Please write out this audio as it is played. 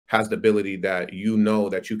has the ability that you know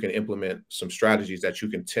that you can implement some strategies that you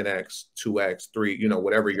can 10x, 2x, 3, you know,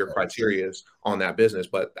 whatever your criteria is on that business.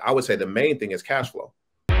 But I would say the main thing is cash flow.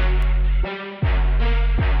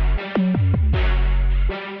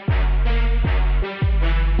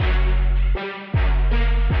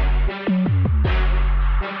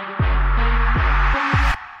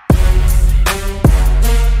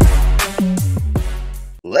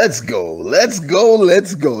 Let's go. Let's go.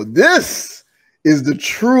 Let's go. This is the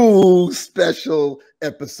true special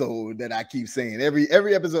episode that I keep saying. Every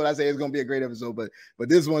episode I say it's going to be a great episode, but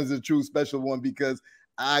this one's a true special one because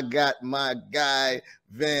I got my guy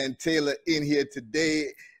Van Taylor in here today.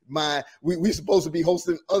 We're supposed to be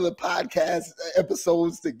hosting other podcast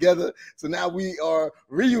episodes together. So now we are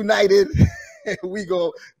reunited and we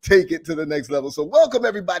going to take it to the next level. So welcome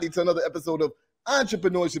everybody to another episode of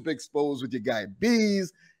Entrepreneurship Exposed with your guy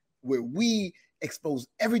Beez, where we expose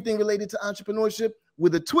everything related to entrepreneurship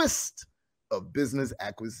with a twist of business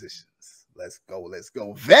acquisitions. Let's go. Let's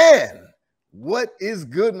go. Van, what is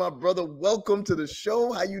good, my brother? Welcome to the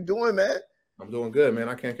show. How you doing, man? I'm doing good, man.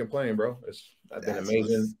 I can't complain, bro. It's been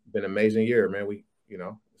amazing. Been an amazing year, man.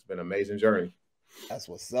 It's been an amazing journey. That's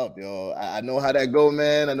what's up, yo. I know how that go,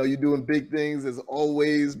 man. I know you're doing big things as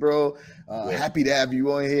always, bro. Happy to have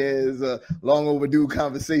you on here. It's a long overdue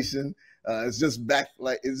conversation. It's just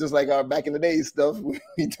like our back in the day stuff. We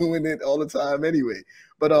doing it all the time anyway.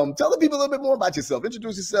 But tell the people a little bit more about yourself.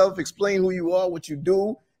 Introduce yourself, explain who you are, what you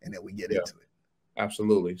do, and then we get into it.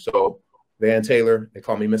 Absolutely. So Van Taylor, they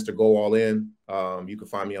call me Mr. Go All In. You can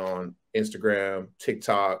find me on Instagram,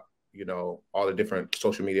 TikTok, all the different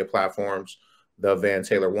social media platforms. The Van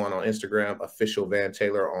Taylor 1 on Instagram, official Van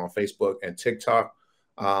Taylor on Facebook and TikTok.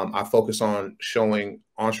 I focus on showing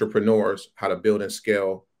entrepreneurs how to build and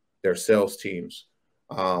scale their sales teams.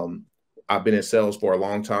 I've been in sales for a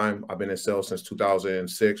long time. I've been in sales since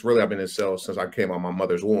 2006. Really, I've been in sales since I came out of my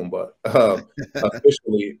mother's womb. But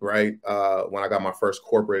officially, right, when I got my first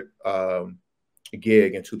corporate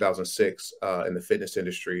gig in 2006 in the fitness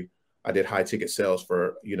industry, I did high ticket sales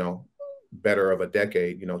for, better of a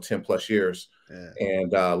decade, 10 plus years,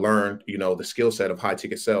 and learned, the skill set of high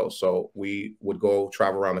ticket sales. So we would go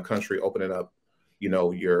travel around the country, opening up,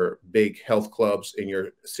 your big health clubs in your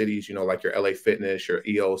cities, like your LA Fitness, your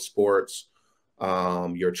EO Sports,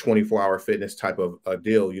 your 24-hour fitness type of a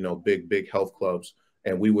deal, big health clubs.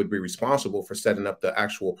 And we would be responsible for setting up the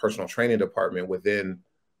actual personal training department within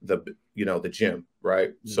the, the gym.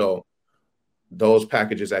 Right. Mm-hmm. So those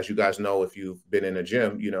packages, as you guys know, if you've been in a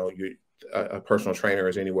gym, a personal trainer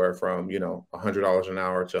is anywhere from, $100 an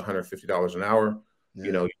hour to $150 an hour.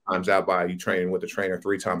 You times that by, you train with a trainer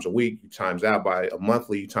 3 times a week, you times that by a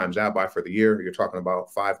monthly, you times that by for the year, you're talking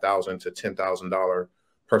about $5,000 to $10,000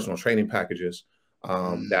 personal training packages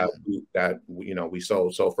that we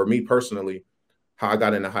sold. So for me personally, how I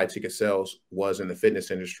got into high ticket sales was in the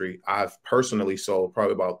fitness industry. I've personally sold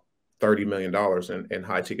probably about $30 million in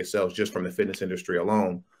high ticket sales just from the fitness industry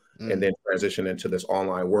alone. And then transition into this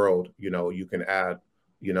online world, you can add,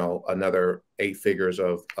 another 8 figures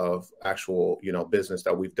of actual, business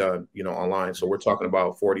that we've done, online. So we're talking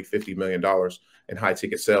about $40–50 million in high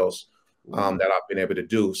ticket sales that I've been able to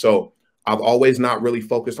do. So I've always not really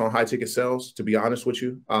focused on high ticket sales, to be honest with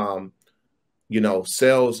you.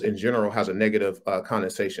 Sales in general has a negative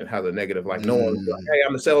connotation, has a negative, like no one's like, hey,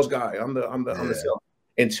 I'm the sales guy. I'm the sales.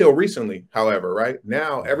 Until recently, however, right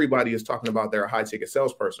now, everybody is talking about their high ticket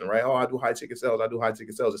salesperson, right? Oh, I do high ticket sales. I do high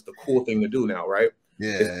ticket sales. It's the cool thing to do now, right?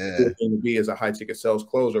 It's the cool thing to be as a high ticket sales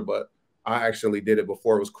closer, but I actually did it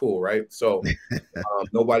before it was cool, right? So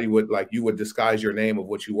nobody would, you would disguise your name of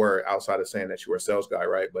what you were outside of saying that you were a sales guy,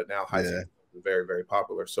 right? But now high ticket is very, very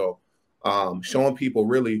popular. So showing people,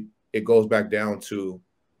 really, it goes back down to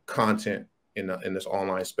content in this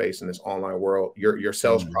online space, in this online world. Your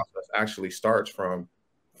sales process actually starts from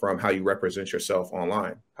how you represent yourself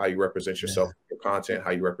online, how you represent yourself from your content, how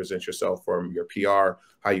you represent yourself from your PR,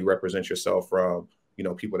 how you represent yourself from,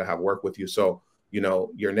 people that have worked with you. So,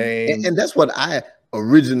 your name. And that's what I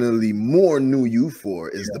originally more knew you for,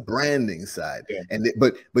 is the branding side. Yeah. And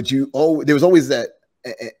but there was always that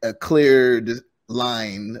a clear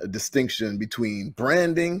line, a distinction between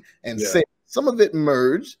branding and sales. Some of it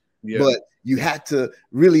merged, but you had to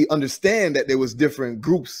really understand that there was different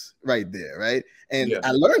groups right there, right? And I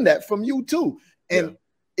learned that from you too. And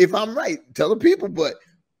if I'm right, tell the people, but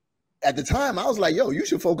at the time I was like, yo, you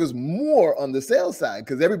should focus more on the sales side,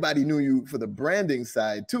 because everybody knew you for the branding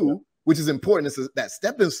side too, which is important. It's that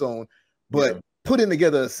stepping stone, but putting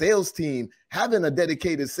together a sales team, having a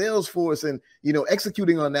dedicated sales force and,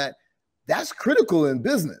 executing on that, that's critical in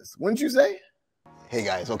business, wouldn't you say? Hey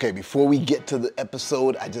guys, okay, before we get to the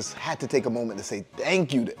episode, I just had to take a moment to say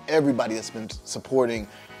thank you to everybody that's been supporting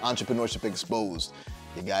Entrepreneurship Exposed.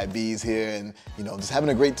 Your guy Beez here, and just having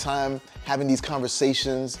a great time having these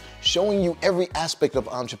conversations, showing you every aspect of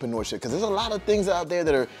entrepreneurship, because there's a lot of things out there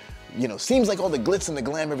that are, seems like all the glitz and the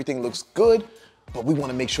glam, everything looks good, but we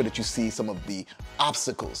want to make sure that you see some of the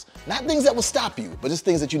obstacles. Not things that will stop you, but just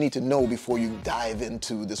things that you need to know before you dive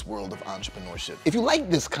into this world of entrepreneurship. If you like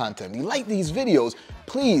this content, you like these videos,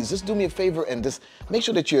 please just do me a favor and just make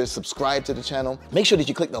sure that you're subscribed to the channel. Make sure that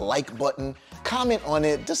you click the like button, comment on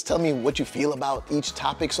it, just tell me what you feel about each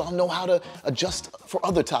topic so I'll know how to adjust for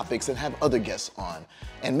other topics and have other guests on.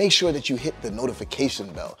 And make sure that you hit the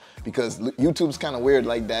notification bell, because YouTube's kind of weird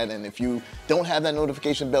like that, and if you don't have that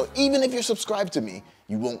notification bell, even if you're subscribed to me,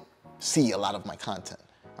 you won't see a lot of my content.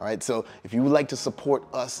 All right, so if you would like to support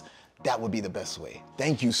us, that would be the best way.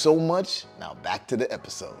 Thank you so much. Now back to the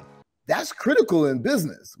episode. That's critical in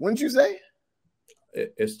business, wouldn't you say?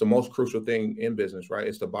 It's the most crucial thing in business, right?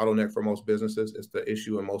 It's the bottleneck for most businesses. It's the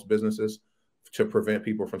issue in most businesses to prevent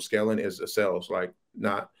people from scaling is the sales.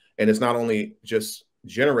 And it's not only just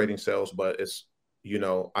generating sales, but it's,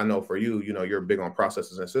 I know for you, you're big on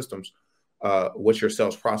processes and systems. What's your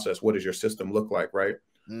sales process? What does your system look like, right?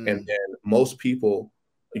 And then most people,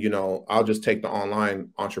 I'll just take the online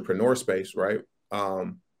entrepreneur space, right?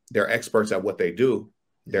 They're experts at what they do.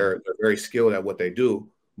 They're very skilled at what they do,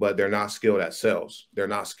 but they're not skilled at sales. They're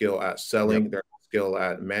not skilled at selling. They're not skilled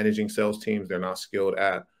at managing sales teams. They're not skilled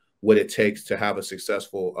at what it takes to have a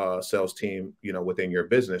successful sales team, within your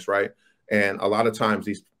business, right? And a lot of times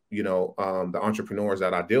these, the entrepreneurs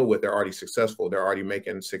that I deal with, they're already successful. They're already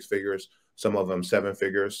making 6 figures, some of them 7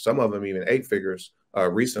 figures, some of them even 8 figures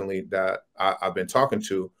recently that I've been talking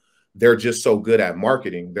to. They're just so good at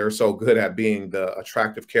marketing. They're so good at being the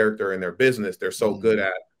attractive character in their business. They're so good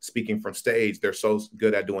at speaking from stage. They're so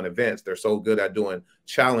good at doing events. They're so good at doing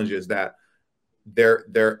challenges that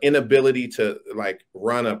their inability to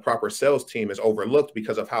run a proper sales team is overlooked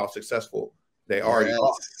because of how successful they already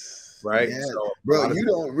are. Right. Yeah. So, bro, you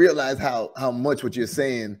don't realize how much what you're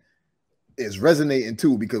saying is resonating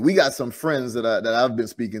too, because we got some friends that I've been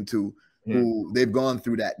speaking to who they've gone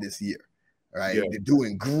through that this year. Right. Yeah. They're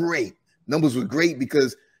doing great. Numbers were great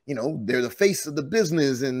because, they're the face of the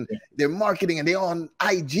business and they're marketing and they're on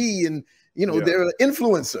IG and, they're an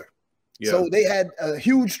influencer. Yeah. So they had a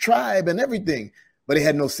huge tribe and everything, but they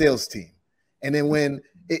had no sales team. And then when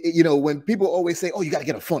people always say, oh, you got to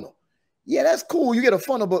get a funnel. Yeah, that's cool. You get a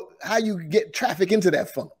funnel, but how you get traffic into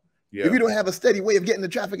that funnel? Yeah. If you don't have a steady way of getting the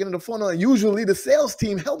traffic into the funnel, and usually the sales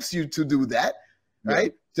team helps you to do that,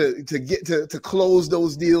 right? To get to close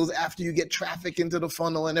those deals after you get traffic into the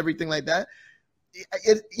funnel and everything like that.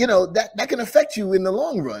 That can affect you in the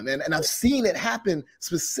long run. And I've seen it happen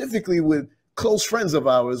specifically with close friends of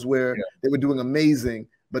ours where they were doing amazing,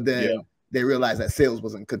 but then they realized that sales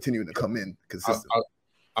wasn't continuing to come in consistently.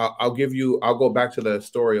 I'll go back to the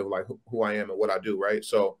story of who I am and what I do, right?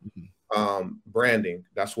 So branding,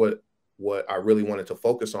 that's what I really wanted to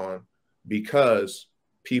focus on, because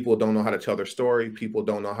people don't know how to tell their story. People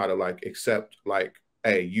don't know how to accept,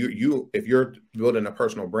 hey, if you're building a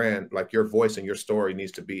personal brand, your voice and your story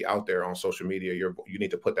needs to be out there on social media. You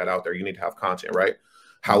need to put that out there. You need to have content, right?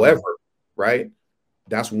 However, right,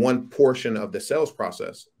 that's one portion of the sales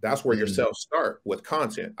process. That's where your sales start, with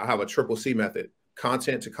content. I have a 3C method: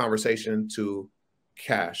 content to conversation to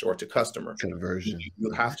cash or to customer conversion.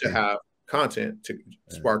 You have to have content to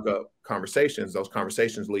spark up conversations. Those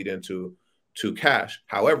conversations lead into cash.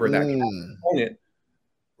 However, that component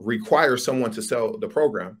requires someone to sell the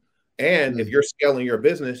program. And if you're scaling your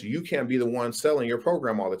business, you can't be the one selling your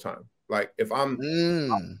program all the time. If I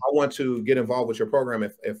want to get involved with your program,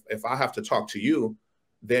 if I have to talk to you,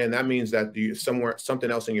 then that means that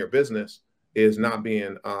something else in your business is not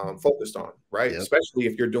being focused on, right? Yep. Especially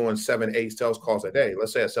if you're doing 7-8 sales calls a day.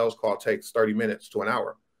 Let's say a sales call takes 30 minutes to an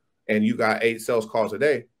hour and you got 8 sales calls a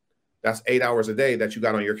day. That's 8 hours a day that you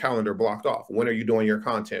got on your calendar blocked off. When are you doing your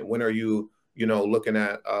content? When are you, looking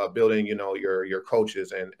at building, your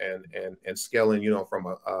coaches and scaling, from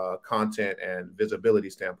a content and visibility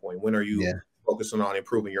standpoint? When are you focusing on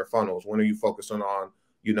improving your funnels? When are you focusing on,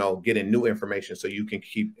 getting new information so you can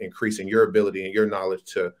keep increasing your ability and your knowledge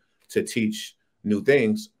to teach new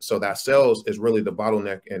things? So that sales is really the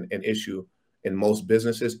bottleneck and issue in most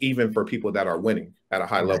businesses, even for people that are winning at a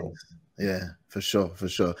high level. Yeah, for sure.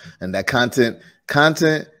 And that content,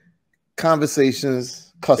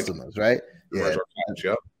 conversations, customers, right? Yeah,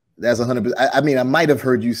 that's 100%. I mean, I might have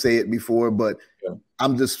heard you say it before, but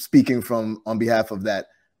I'm just speaking on behalf of that.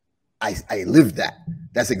 I live that.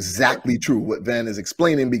 That's exactly true what Van is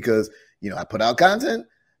explaining, because I put out content.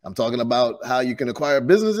 I'm talking about how you can acquire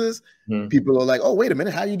businesses. People are like, oh, wait a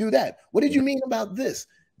minute. How do you do that? What did you mean about this?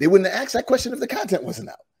 They wouldn't have asked that question if the content wasn't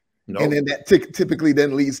out. Nope. And then that typically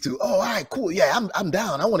then leads to, oh, all right, cool. Yeah, I'm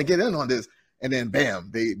down. I want to get in on this. And then bam,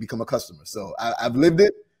 they become a customer. So I've lived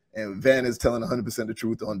it, and Van is telling 100% the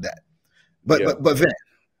truth on that. But Van,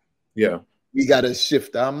 we got to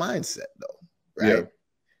shift our mindset though, right?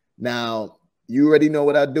 Now, you already know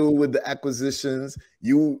what I do with the acquisitions.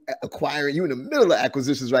 You in the middle of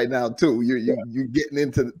acquisitions right now too. You're getting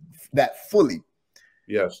into that fully.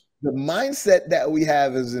 Yes. The mindset that we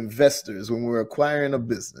have as investors when we're acquiring a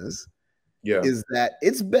business is that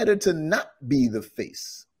it's better to not be the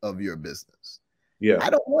face of your business. Yeah. I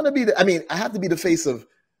don't want to be I have to be the face of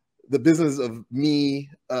the business of me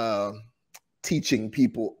teaching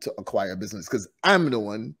people to acquire business because I'm the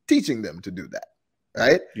one teaching them to do that.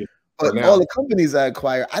 Right. Yeah. But all the companies I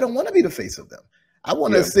acquire, I don't want to be the face of them. I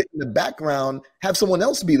want to sit in the background, have someone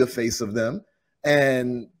else be the face of them,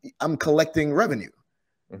 and I'm collecting revenue.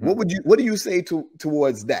 What do you say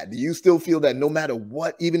towards that? Do you still feel that no matter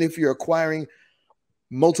what, even if you're acquiring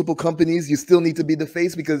multiple companies, you still need to be the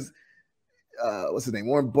face? Because what's his name?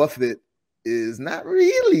 Warren Buffett is not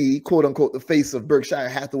really, quote unquote, the face of Berkshire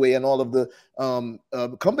Hathaway and all of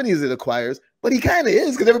the companies it acquires, but he kind of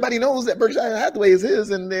is because everybody knows that Berkshire Hathaway is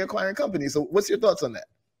his and they're acquiring companies. So what's your thoughts on that?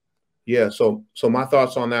 Yeah, so my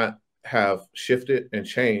thoughts on that have shifted and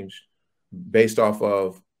changed based off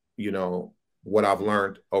of, what I've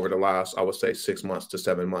learned over the last, I would say 6 months to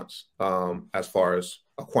 7 months, as far as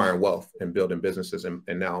acquiring wealth and building businesses and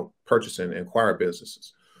now purchasing and acquiring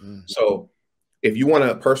businesses. So if you want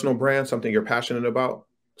a personal brand, something you're passionate about,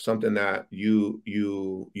 something that you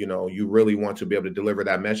really want to be able to deliver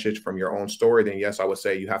that message from your own story, then yes, I would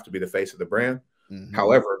say you have to be the face of the brand.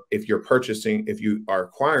 However, if you are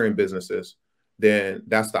acquiring businesses, then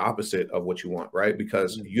that's the opposite of what you want, right?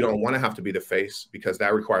 Because you don't want to have to be the face, because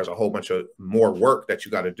that requires a whole bunch of more work that you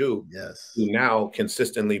got to do to now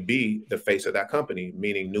consistently be the face of that company,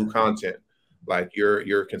 meaning new content. Like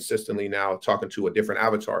you're consistently now talking to a different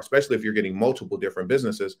avatar, especially if you're getting multiple different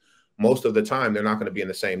businesses. Most of the time, they're not going to be in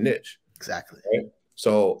the same niche. Exactly. Right?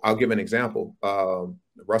 So I'll give an example.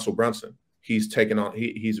 Russell Brunson, he's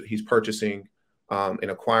purchasing and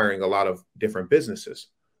acquiring a lot of different businesses.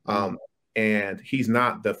 And he's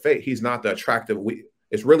not the face. He's not the attractive.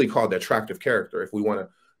 It's really called the attractive character. If we want to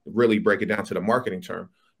really break it down to the marketing term,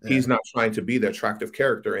 he's not trying to be the attractive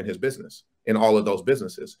character in his business, in all of those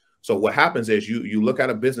businesses. So what happens is you look at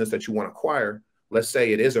a business that you want to acquire. Let's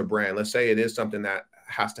say it is a brand. Let's say it is something that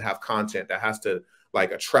has to have content, that has to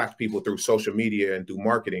like attract people through social media and through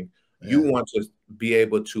marketing. You want to be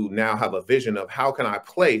able to now have a vision of how can I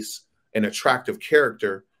place an attractive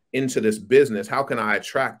character into this business? How can I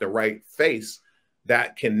attract the right face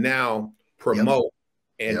that can now promote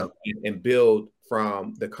and build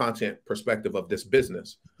from the content perspective of this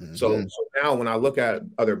business? So now when I look at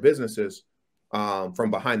other businesses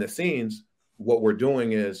from behind the scenes, what we're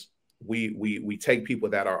doing is we take people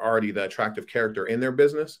that are already the attractive character in their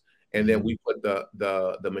business, and then we put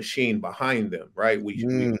the machine behind them, right? We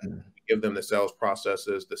give them the sales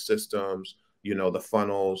processes, the systems, the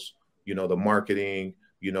funnels, the marketing,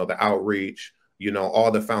 the outreach,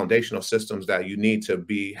 all the foundational systems that you need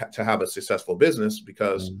to have a successful business,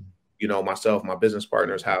 because, myself, my business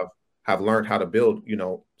partners have learned how to build,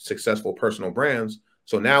 successful personal brands.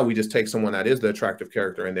 So now we just take someone that is the attractive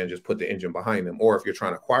character and then just put the engine behind them. Or if you're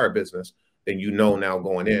trying to acquire a business, then now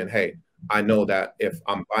going in, hey, I know that if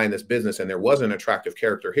I'm buying this business and there was an attractive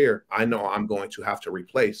character here, I know I'm going to have to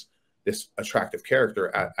replace this attractive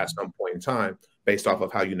character at some point in time, based off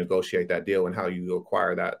of how you negotiate that deal and how you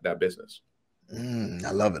acquire that business.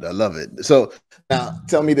 I love it. I love it. So now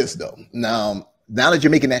tell me this though. Now that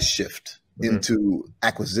you're making that shift into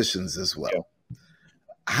acquisitions as well,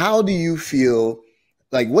 how do you feel?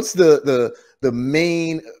 Like, what's the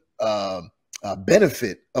main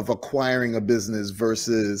benefit of acquiring a business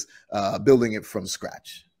versus building it from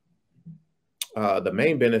scratch? The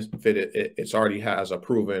main benefit, it's already has a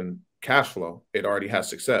proven cash flow. It already has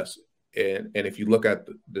success. And if you look at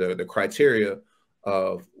the criteria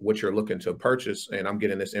of what you're looking to purchase, and I'm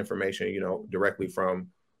getting this information, directly from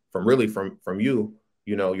you,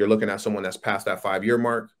 you're looking at someone that's past that 5-year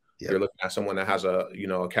mark. You're looking at someone that has a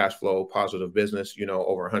cash flow positive business,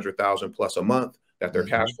 over 100,000 plus a month that they're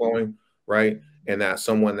cash flowing, right? And that's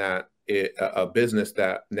someone that a business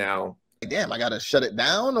that now, damn, I got to shut it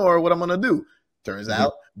down, or what I'm going to do? Turns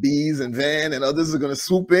out Beez and Van and others are going to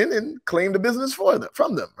swoop in and claim the business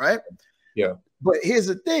from them, right? Yeah. But here's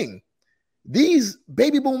the thing. These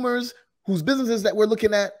baby boomers whose businesses that we're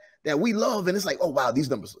looking at, that we love, and it's like, oh wow, these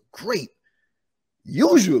numbers look great.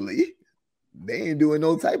 Usually they ain't doing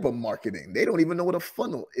no type of marketing. They don't even know what a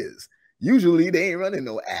funnel is. Usually they ain't running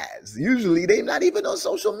no ads. Usually they not even on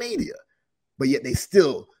social media, but yet they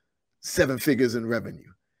still 7 figures in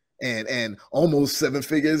revenue and almost 7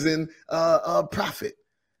 figures in profit.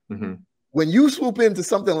 Mm-hmm. When you swoop into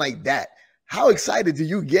something like that, how excited do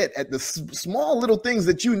you get at the small little things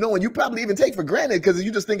that you know and you probably even take for granted because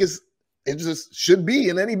you just think it just should be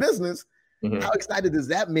in any business? Mm-hmm. How excited does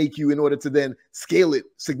that make you in order to then scale it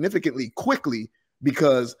significantly quickly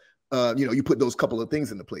because you put those couple of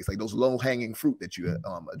things into place, like those low-hanging fruit that you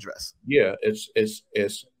address? Yeah,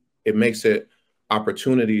 it makes it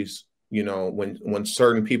opportunities. When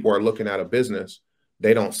certain people are looking at a business,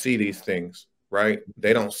 they don't see these things, right?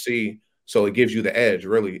 They don't see. So it gives you the edge,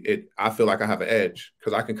 really. I feel like I have an edge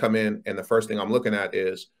because I can come in and the first thing I'm looking at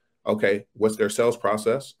is, okay, what's their sales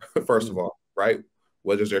process? First of all, right?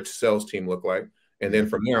 What does their sales team look like? And then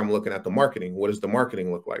from there, I'm looking at the marketing. What does the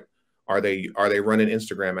marketing look like? Are they running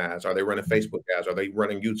Instagram ads? Are they running Facebook ads? Are they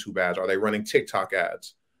running YouTube ads? Are they running TikTok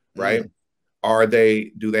ads? Right?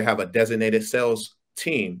 Do they have a designated sales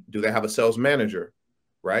team? Do they have a sales manager?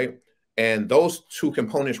 Right? And those two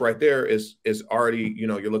components right there is already,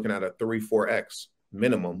 you're looking at a 3-4x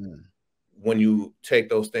minimum when you take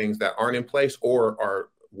those things that aren't in place or are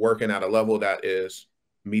working at a level that is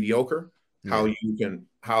mediocre.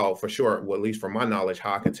 How for sure, well, at least from my knowledge,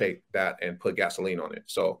 how I can take that and put gasoline on it.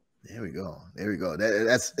 So there we go.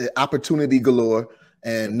 That's opportunity galore.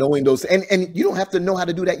 And knowing those, and you don't have to know how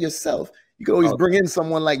to do that yourself. You can always bring in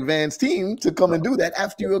someone like Van's team to come and do that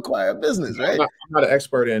after you acquire a business, right? I'm not an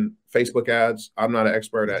expert in Facebook ads. I'm not an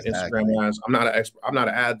expert at Instagram ads. I'm not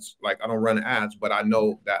an ads, like I don't run ads, but I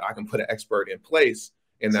know that I can put an expert in place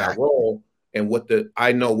in that role. And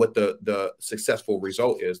I know what the successful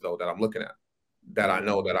result is, though, that I'm looking at, that I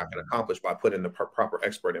know that I can accomplish by putting the proper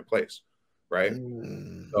expert in place, right?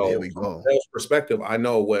 So there we go. From a sales perspective, I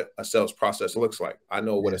know what a sales process looks like. I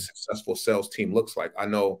know what a successful sales team looks like. I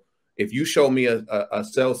know if you show me a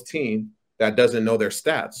sales team that doesn't know their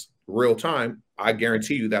stats real time, I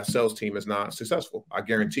guarantee you that sales team is not successful. I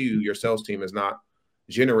guarantee you your sales team is not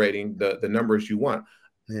generating the numbers you want.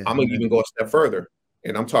 I'm going to even go a step further,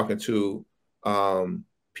 and I'm talking to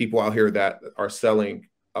people out here that are selling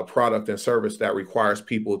a product and service that requires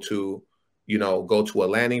people to, go to a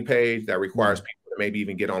landing page, that requires people to maybe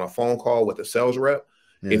even get on a phone call with a sales rep.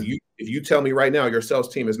 If you tell me right now your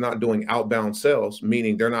sales team is not doing outbound sales,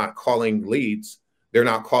 meaning they're not calling leads, they're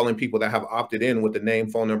not calling people that have opted in with the name,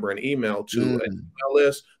 phone number, and email to an email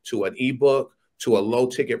list, to an ebook, to a low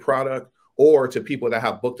ticket product, or to people that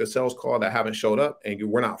have booked a sales call that haven't showed up, and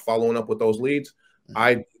we're not following up with those leads,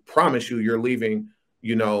 I promise you're leaving,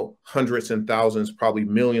 hundreds and thousands, probably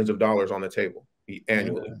millions of dollars on the table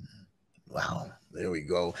annually. Wow. There we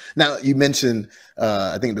go. Now, you mentioned,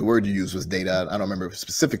 I think the word you used was data. I don't remember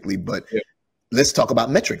specifically, but let's talk about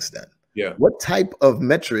metrics then. Yeah. What type of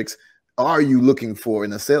metrics are you looking for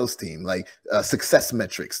in a sales team? Like success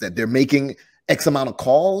metrics, that they're making X amount of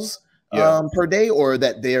calls per day, or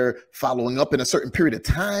that they're following up in a certain period of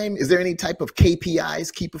time? Is there any type of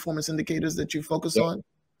KPIs, key performance indicators, that you focus on?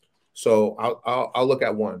 So I'll look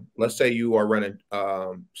at one. Let's say you are running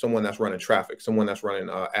someone that's running traffic, someone that's running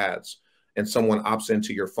ads, and someone opts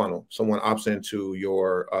into your funnel. Someone opts into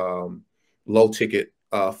your low ticket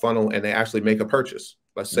funnel, and they actually make a purchase.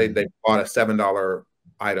 Let's say they bought a $7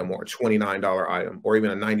 item or a $29 item or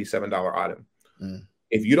even a $97 item.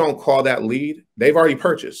 If you don't call that lead, they've already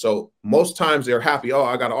purchased. So most times they're happy. Oh,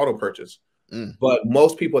 I got an auto purchase. But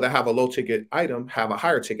most people that have a low ticket item have a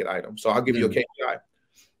higher ticket item. So I'll give you a KPI.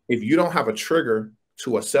 If you don't have a trigger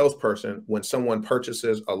to a salesperson when someone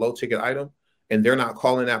purchases a low ticket item and they're not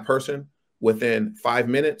calling that person within 5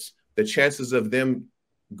 minutes, the chances of them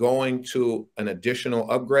going to an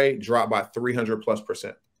additional upgrade drop by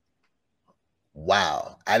 300+%.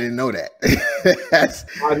 Wow. I didn't know that. That's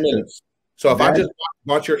 5 minutes. So if I just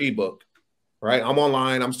bought your ebook, right? I'm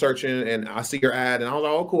online, I'm searching, and I see your ad, and I was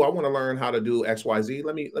like, oh, cool, I want to learn how to do XYZ.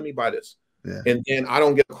 Let me buy this. And then I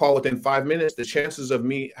don't get a call within 5 minutes. The chances of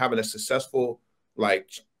me having a successful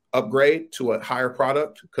upgrade to a higher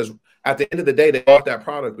product, because at the end of the day, they bought that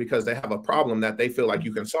product because they have a problem that they feel like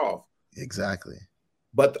you can solve. Exactly.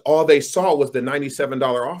 But all they saw was the $97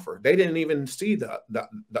 offer. They didn't even see the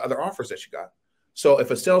other offers that you got. So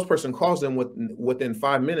if a salesperson calls them within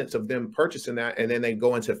 5 minutes of them purchasing that, and then they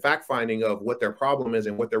go into fact finding of what their problem is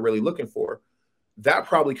and what they're really looking for, that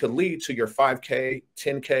probably could lead to your 5K,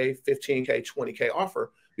 10K, 15K, 20K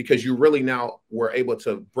offer, because you really now were able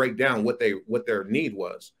to break down what their need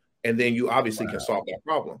was. And then you obviously can solve that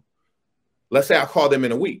problem. Let's say I call them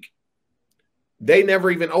in a week. They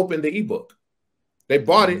never even opened the ebook. They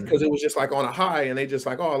bought it because it was just like on a high and they just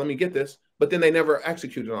like, oh, let me get this. But then they never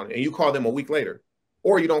executed on it. And you call them a week later,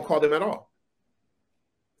 or you don't call them at all.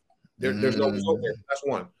 There's no result there. That's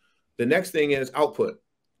one. The next thing is output.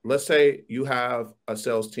 Let's say you have a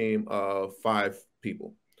sales team of 5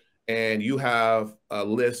 people and you have a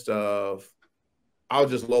list of, I'll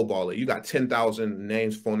just lowball it. You got 10,000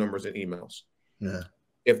 names, phone numbers, and emails. Yeah.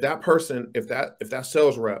 If that person, if that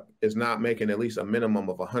sales rep is not making at least a minimum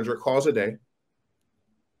of 100 calls a day,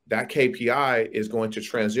 that KPI is going to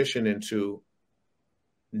transition into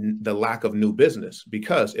the lack of new business.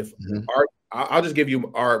 Because if I'll just give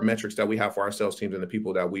you our metrics that we have for our sales teams and the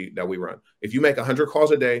people that we run. If you make 100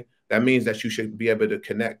 calls a day, that means that you should be able to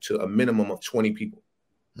connect to a minimum of 20 people,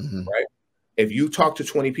 right? If you talk to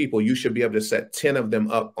 20 people, you should be able to set 10 of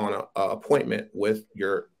them up on an appointment with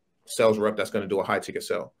your sales rep that's going to do a high ticket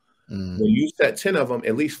sale. When you set 10 of them,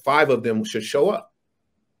 at least 5 of them should show up.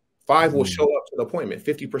 5 will show up to the appointment,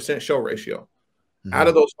 50% show ratio. Out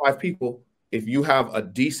of those 5 people, if you have a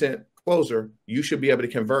decent closer, you should be able to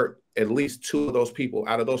convert at least 2 of those people.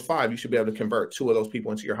 Out of those 5, you should be able to convert 2 of those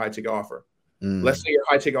people into your high ticket offer. Let's say your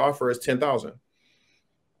high ticket offer is 10,000.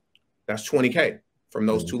 That's 20K from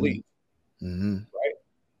those 2 leads. Right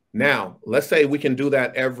now, let's say we can do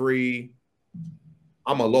that every,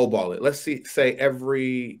 I'm a lowball it. Let's say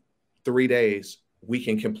every 3 days, we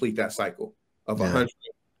can complete that cycle of 100,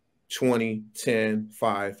 20, 10,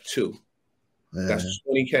 5, 2. That's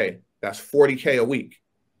 20K. That's 40K a week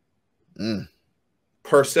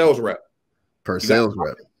per sales rep.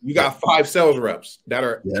 You got 5 sales reps that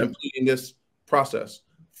are completing this process.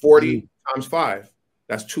 40 times 5,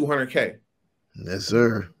 that's 200K. Yes,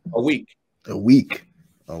 sir. A week. That's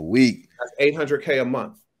 800K a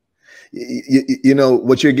month. You know,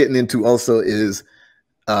 what you're getting into also is,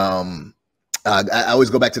 I always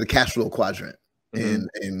go back to the cash flow quadrant in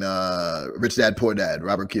Rich Dad, Poor Dad,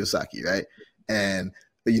 Robert Kiyosaki, right? And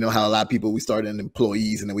you know how a lot of people, we start in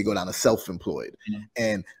employees and then we go down to self-employed.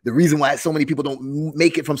 And the reason why so many people don't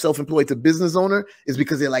make it from self-employed to business owner is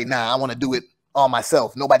because they're like, nah, I want to do it all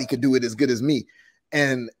myself. Nobody could do it as good as me.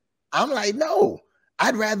 And I'm like, no,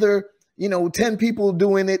 I'd rather, 10 people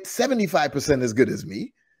doing it 75% as good as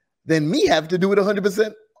me than me have to do it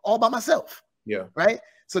 100% all by myself. Yeah. Right.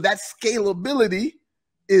 So that scalability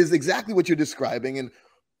is exactly what you're describing. And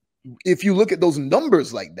if you look at those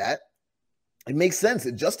numbers like that, it makes sense.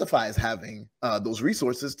 It justifies having those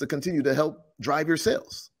resources to continue to help drive your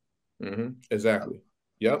sales. Exactly.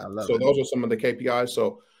 Yep. So those are some of the KPIs.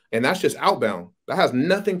 So, and that's just outbound. That has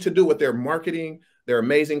nothing to do with their marketing, their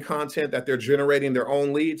amazing content that they're generating, their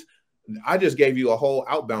own leads. I just gave you a whole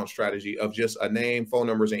outbound strategy of just a name, phone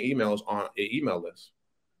numbers, and emails on an email list.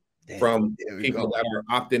 From people that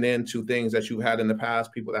are opting into things that you've had in the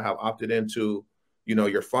past, people that have opted into,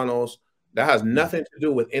 your funnels. That has nothing to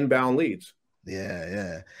do with inbound leads.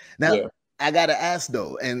 Yeah. Now, I got to ask,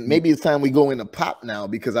 though, and maybe it's time we go into pop now,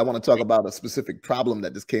 because I want to talk about a specific problem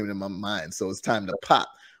that just came into my mind. So it's time to pop.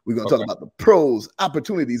 We're going to talk about the pros,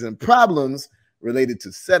 opportunities, and problems related to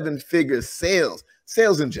 7-figure sales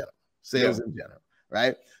in general.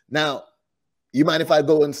 Right? Now, you mind if I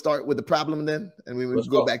go and start with the problem then? And we will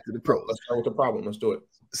go back to the pros. Let's start with the problem. Let's do it.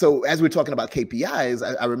 So as we're talking about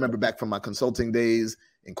KPIs, I remember back from my consulting days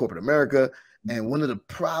in corporate America, and one of the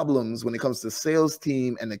problems when it comes to sales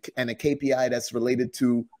team and a KPI that's related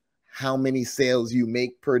to how many sales you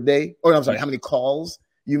make per day, or I'm sorry, how many calls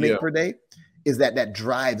you make per day, is that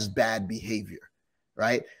drives bad behavior,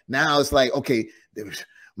 right? Now it's like, okay,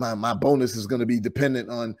 my bonus is going to be dependent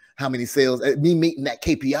on how many sales, me meeting that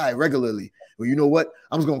KPI regularly. Well, you know what?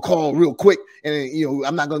 I'm just going to call real quick, and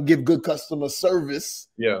I'm not going to give good customer service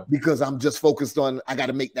because I'm just focused on, I got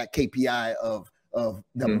to make that KPI of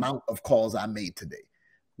the amount of calls I made today.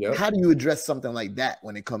 How do you address something like that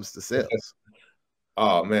when it comes to sales?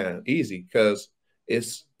 Oh man, easy, because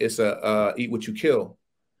it's a eat what you kill.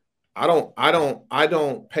 I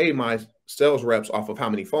don't pay my sales reps off of how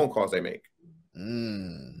many phone calls they make.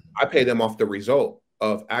 I pay them off the result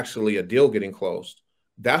of actually a deal getting closed.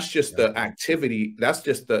 That's just the activity. That's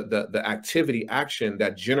just the activity action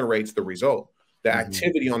that generates the result. The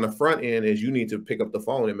activity on the front end is you need to pick up the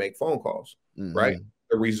phone and make phone calls, right?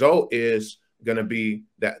 The result is going to be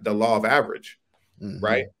that the law of average,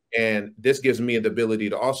 right? And this gives me the ability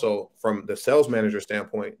to also, from the sales manager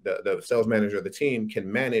standpoint, the sales manager of the team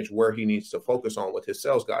can manage where he needs to focus on with his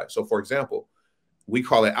sales guy. So for example, we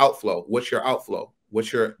call it outflow. What's your outflow?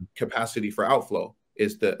 What's your capacity for outflow?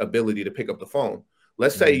 Is the ability to pick up the phone.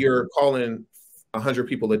 Let's say you're calling 100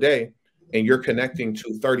 people a day and you're connecting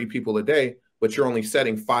to 30 people a day. but you're only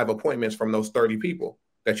setting 5 appointments from those 30 people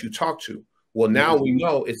that you talk to. Well, now we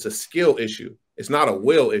know it's a skill issue. It's not a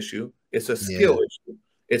will issue. It's a skill issue.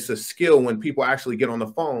 It's a skill when people actually get on the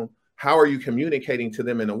phone. How are you communicating to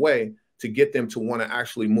them in a way to get them to want to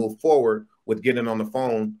actually move forward with getting on the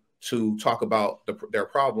phone to talk about their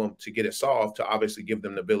problem, to get it solved, to obviously give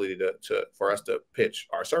them the ability for us to pitch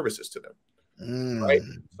our services to them. Right.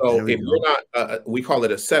 So if you're not, we call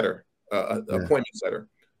it a setter, appointment setter.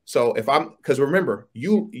 So because remember,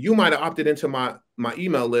 you might have opted into my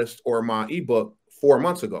email list or my ebook 4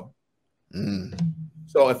 months ago.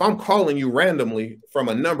 So if I'm calling you randomly from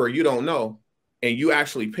a number you don't know, and you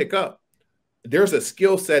actually pick up, there's a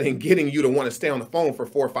skill set in getting you to want to stay on the phone for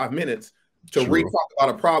 4 or 5 minutes to re-talk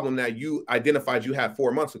about a problem that you identified you had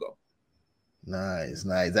 4 months ago. Nice.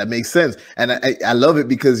 That makes sense. And I love it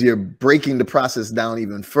because you're breaking the process down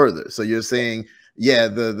even further. So you're saying,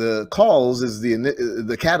 the calls is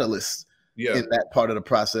the catalyst in that part of the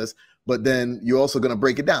process, but then you're also going to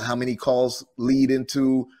break it down. How many calls lead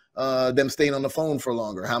into them staying on the phone for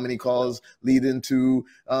longer? How many calls lead into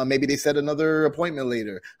maybe they set another appointment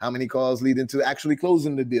later? How many calls lead into actually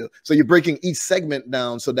closing the deal? So you're breaking each segment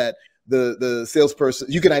down so that the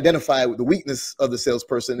salesperson, you can identify the weakness of the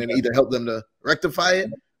salesperson and either help them to rectify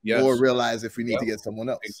it or realize if we need to get someone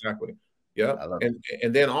else. Exactly. Yeah.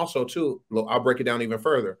 And then also too, I'll break it down even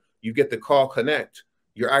further. You get the call connect.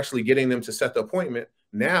 You're actually getting them to set the appointment.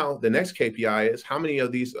 Now the next KPI is how many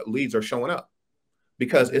of these leads are showing up,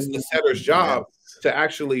 because it's the setter's job to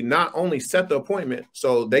actually not only set the appointment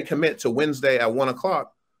so they commit to Wednesday at 1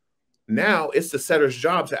 o'clock. Now it's the setter's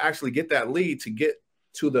job to actually get that lead to get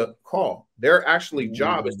to the call. Their actually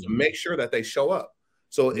job is to make sure that they show up.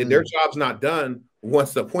 So their job's not done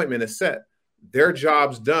once the appointment is set. Their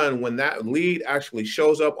job's done when that lead actually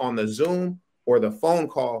shows up on the Zoom or the phone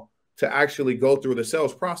call to actually go through the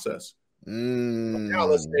sales process. Now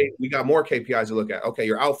let's say we got more KPIs to look at. Okay,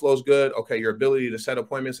 your outflow is good. Okay, your ability to set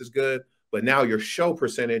appointments is good. But now your show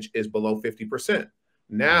percentage is below 50%.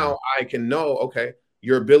 Now I can know, okay,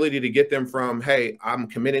 your ability to get them from, hey, I'm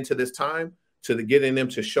committing to this time, to getting them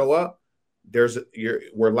to show up,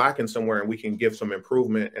 we're lacking somewhere, and we can give some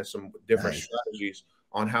improvement and some different strategies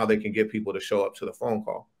on how they can get people to show up to the phone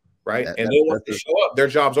call, right? And then once they show up, their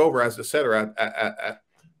job's over as the setter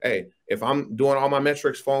hey, if I'm doing all my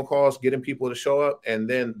metrics, phone calls, getting people to show up, and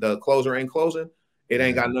then the closer ain't closing, it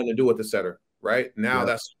ain't got nothing to do with the setter, right? Now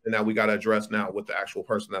now we got to address now with the actual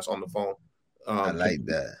person that's on the phone. I like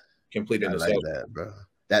that. Completing the like sales. that, bro.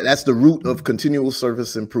 That's the root of continual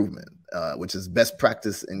service improvement, which is best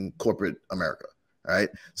practice in corporate America. Right.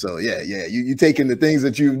 So you taking the things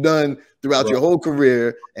that you've done throughout your whole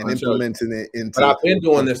career and implementing it into. But I've been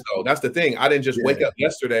doing this though. That's the thing. I didn't just wake up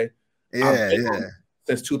yesterday.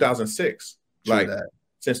 Since 2006,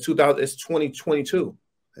 since 2000, it's 2022.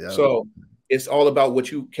 So it's all about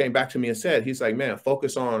what you came back to me and said. He's like, man,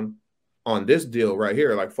 focus on this deal right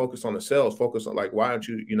here. Like, focus on the sales. Focus on, like, why don't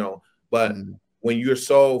you, but. When you're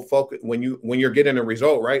so focused, when you're getting a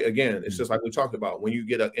result, right? Again, it's just like we talked about. When you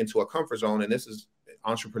get into a comfort zone, and this is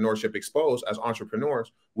Entrepreneurship Exposed. As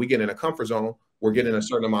entrepreneurs, we get in a comfort zone. We're getting a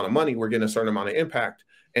certain amount of money. We're getting a certain amount of impact,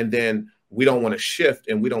 and then we don't want to shift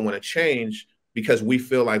and we don't want to change because we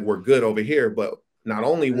feel like we're good over here. But not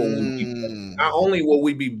only will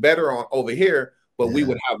we be better on over here, but we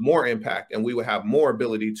would have more impact and we would have more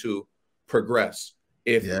ability to progress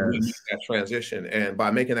if we make that transition. And by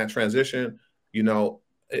making that transition,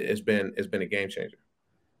 it's been a game changer.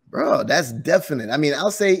 Bro, that's definite. I mean, I'll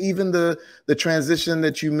say even the transition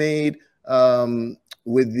that you made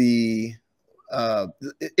with the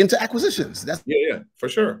into acquisitions. That's for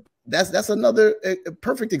sure. That's another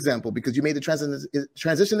perfect example, because you made the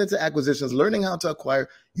transition into acquisitions, learning how to acquire.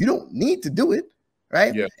 You don't need to do it,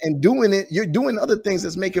 right? Yeah. And doing it, you're doing other things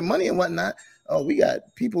that's making money and whatnot. Oh, we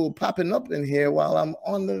got people popping up in here while I'm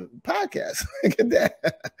on the podcast. Look at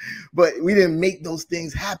that. But we didn't make those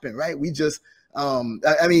things happen, right? We just,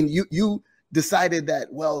 you decided that,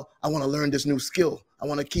 well, I want to learn this new skill. I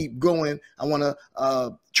want to keep going. I want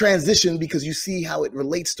to transition because you see how it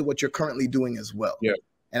relates to what you're currently doing as well. Yeah.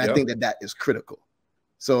 And I think that is critical.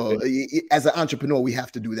 So as an entrepreneur, we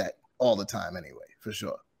have to do that all the time anyway, for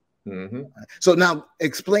sure. Mm-hmm. So now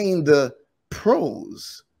explain the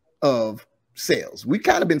pros of sales. We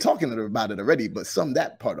kind of been talking about it already, but sum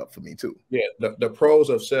that part up for me too. Yeah, the pros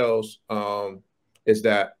of sales is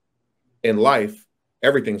that in life,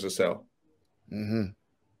 everything's a sell. Mm-hmm.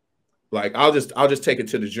 Like I'll just take it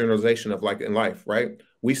to the generalization of, like, in life, right?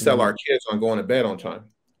 We sell our kids on going to bed on time.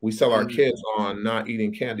 We sell our kids on not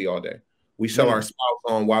eating candy all day. We sell our spouse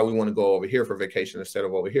on why we want to go over here for vacation instead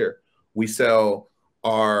of over here. We sell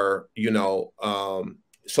are, you know,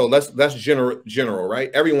 so that's general,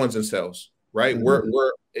 right? Everyone's in sales, right?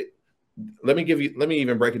 Let me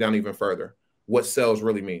even break it down even further. What sales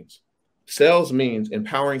really means. Sales means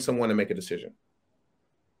empowering someone to make a decision.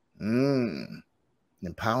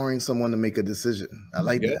 Empowering someone to make a decision. I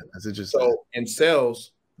like that. That's interesting. So in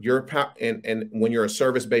sales, and when you're a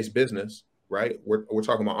service-based business, right? We're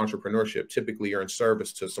talking about entrepreneurship. Typically, you're in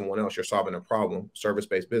service to someone else. You're solving a problem.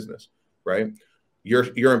 Service-based business, right?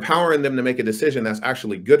 You're empowering them to make a decision that's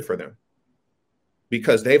actually good for them,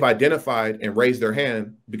 because they've identified and raised their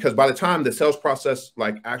hand. Because by the time the sales process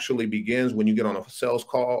like actually begins, when you get on a sales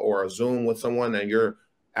call or a Zoom with someone and you're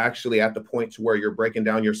actually at the point to where you're breaking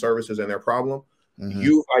down your services and their problem,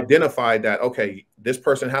 you've identified that, okay, this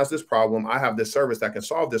person has this problem. I have this service that can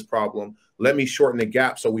solve this problem. Let me shorten the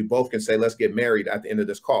gap so we both can say, let's get married at the end of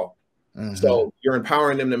this call. So you're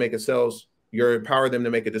empowering them to make you're empowering them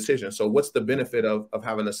to make a decision. So what's the benefit of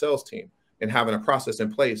having a sales team and having a process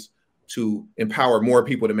in place to empower more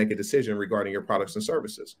people to make a decision regarding your products and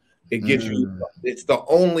services? It gives you, it's the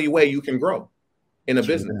only way you can grow in a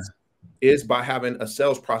business is by having a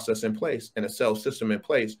sales process in place and a sales system in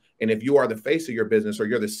place. And if you are the face of your business, or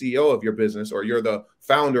you're the CEO of your business, or you're the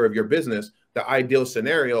founder of your business, the ideal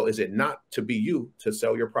scenario is it not to be you to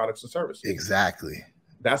sell your products and services. Exactly.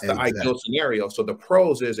 That's the ideal scenario. So the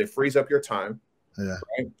pros is it frees up your time,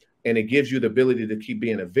 right? And it gives you the ability to keep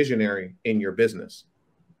being a visionary in your business,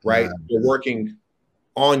 right? You're working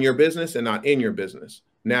on your business and not in your business.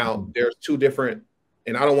 Now, there's two different,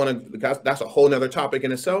 and I don't want to, that's a whole nother topic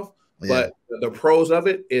in itself, but the pros of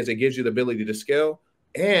it is it gives you the ability to scale,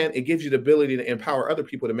 and it gives you the ability to empower other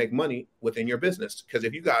people to make money within your business. Because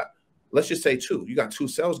if you got, let's just say you got two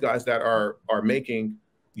sales guys that are making,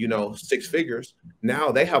 you know, 6 figures.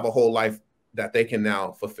 Now they have a whole life that they can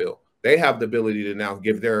now fulfill. They have the ability to now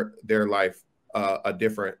give their life a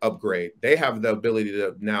different upgrade. They have the ability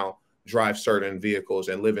to now drive certain vehicles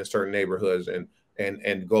and live in certain neighborhoods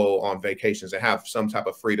and go on vacations and have some type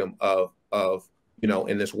of freedom of, you know,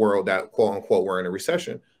 in this world that quote unquote we're in a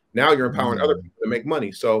recession. Now you're empowering other people to make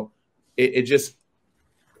money. So it just,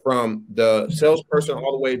 from the salesperson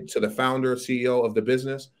all the way to the founder, CEO of the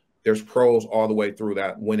business, there's pros all the way through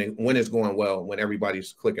that when it's going well, when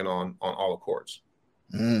everybody's clicking on all accords.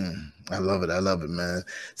 I love it. I love it, man.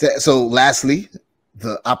 So lastly,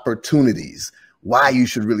 the opportunities, why you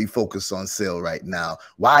should really focus on sale right now,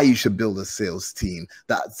 why you should build a sales team,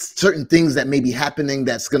 that certain things that may be happening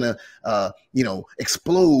that's going to, you know,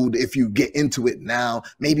 explode if you get into it now.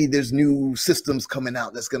 Maybe there's new systems coming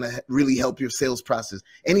out that's going to really help your sales process.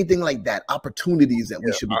 Anything like that, opportunities that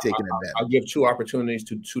we should be taking advantage. I'll give 2 opportunities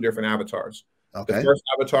to 2 different avatars. Okay. The first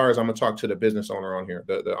avatar is I'm going to talk to the business owner on here,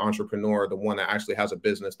 the entrepreneur, the one that actually has a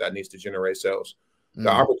business that needs to generate sales. The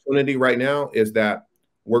opportunity right now is that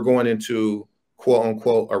we're going into quote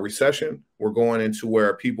unquote a recession. We're going into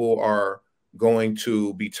where people are going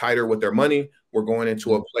to be tighter with their money. We're going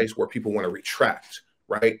into a place where people want to retract,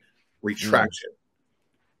 right? Retraction.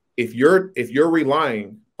 If you're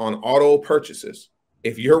relying on auto purchases,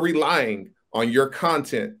 if you're relying on your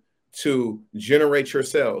content to generate your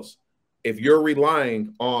sales, if you're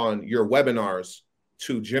relying on your webinars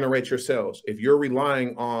to generate your sales, if you're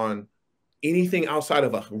relying on anything outside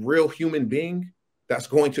of a real human being that's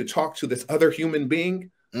going to talk to this other human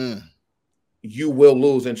being, you will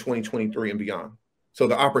lose in 2023 and beyond. So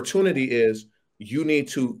the opportunity is you need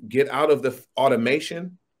to get out of the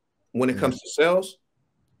automation when it comes to sales.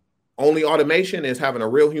 Only automation is having a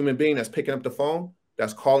real human being that's picking up the phone,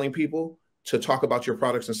 that's calling people to talk about your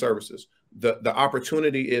products and services. The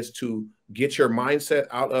opportunity is to get your mindset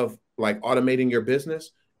out of like automating your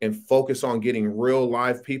business and focus on getting real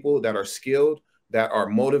live people that are skilled, that are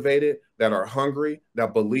motivated, that are hungry,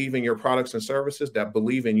 that believe in your products and services, that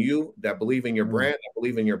believe in you, that believe in your brand, that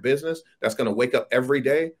believe in your business, that's going to wake up every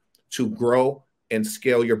day to grow and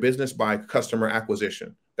scale your business by customer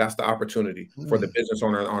acquisition. That's the opportunity for the business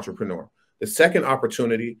owner and entrepreneur. The second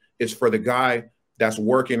opportunity is for the guy that's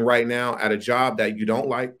working right now at a job that you don't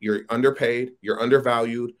like, you're underpaid, you're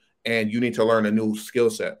undervalued, and you need to learn a new skill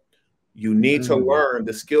set. You need to learn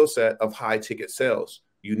the skill set of high ticket sales.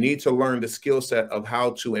 You need to learn the skill set of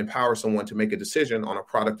how to empower someone to make a decision on a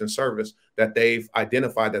product and service that they've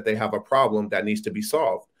identified that they have a problem that needs to be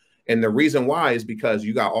solved. And the reason why is because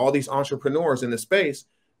you got all these entrepreneurs in the space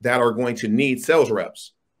that are going to need sales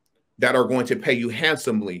reps that are going to pay you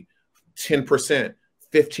handsomely 10%,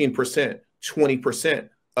 15%, 20%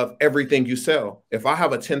 of everything you sell. If I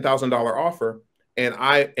have a $10,000 offer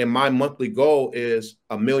and my monthly goal is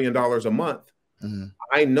 $1 million a month,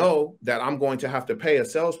 I know that I'm going to have to pay a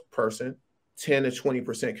salesperson 10 to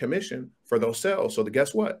 20% commission for those sales. So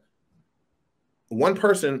guess what? One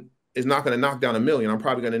person is not going to knock down $1 million. I'm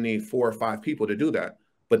probably going to need 4 or 5 people to do that.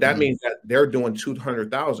 But that means that they're doing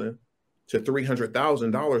 $200,000 to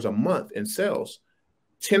 $300,000 a month in sales.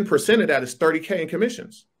 10% of that is $30K in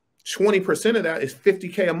commissions. 20% of that is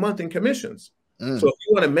 $50K a month in commissions. So if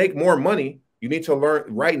you want to make more money, you need to learn.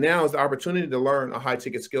 Right now is the opportunity to learn a high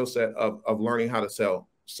ticket skill set of learning how to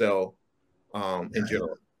sell in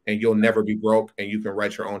general. And you'll never be broke, and you can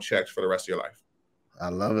write your own checks for the rest of your life. I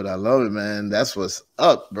love it. I love it, man. That's what's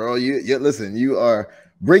up, bro. You listen, you are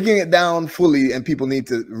breaking it down fully, and people need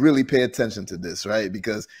to really pay attention to this, right?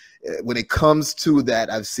 Because when it comes to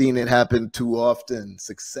that, I've seen it happen too often.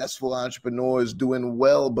 Successful entrepreneurs doing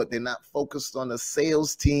well, but they're not focused on the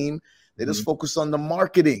sales team. They just focus on the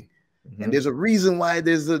marketing. And there's a reason why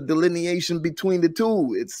there's a delineation between the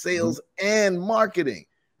two. It's sales and marketing,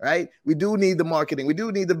 right? We do need the marketing. We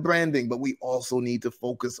do need the branding, but we also need to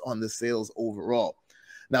focus on the sales overall.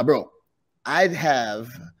 Now, bro, I'd have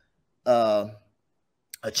a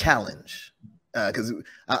challenge because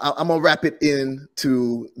I'm going to wrap it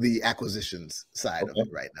into the acquisitions side of it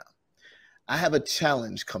right now. I have a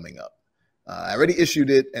challenge coming up. I already issued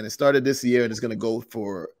it, and it started this year, and it's going to go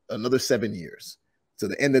for another 7 years to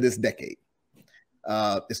the end of this decade.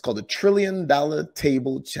 It's called the $1 Trillion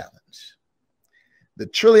Table Challenge. The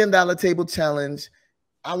 $1 Trillion Table Challenge.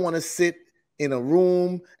 I want to sit in a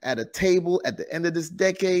room at a table at the end of this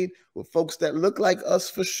decade with folks that look like us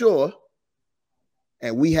for sure.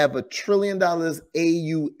 And we have $1 trillion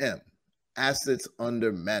AUM, assets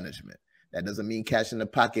under management. That doesn't mean cash in the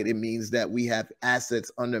pocket. It means that we have assets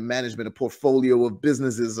under management, a portfolio of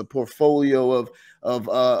businesses, a portfolio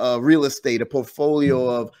of real estate, a portfolio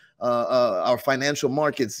of our financial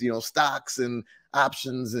markets, stocks and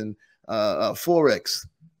options and Forex.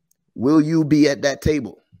 Will you be at that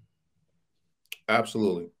table?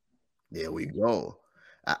 Absolutely. There we go.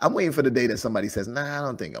 I'm waiting for the day that somebody says, "Nah, I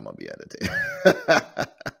don't think I'm gonna be at the table."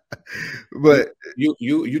 But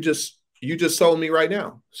you just sold me right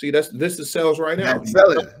now. See, this is sales right now.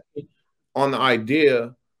 Selling on the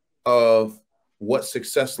idea of what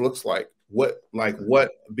success looks like, what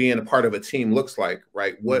being a part of a team looks like,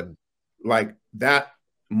 right? Like that.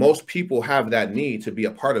 Most people have that need to be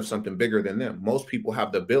a part of something bigger than them. Most people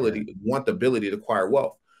have the ability, want the ability to acquire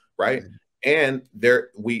wealth, right? And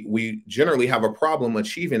we generally have a problem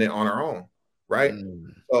achieving it on our own, right?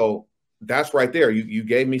 So that's right there. You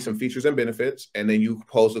gave me some features and benefits, and then you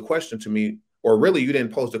posed a question to me, or really you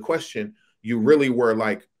didn't pose the question. You really were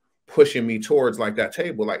like pushing me towards like that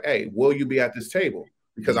table, like, hey, will you be at this table?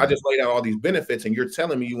 Because I just laid out all these benefits and you're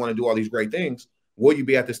telling me you want to do all these great things. Will you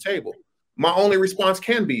be at this table? My only response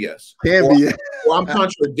can be yes. Or I'm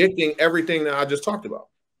contradicting everything that I just talked about.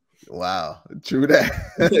 Wow, true that.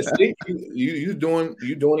 See, you doing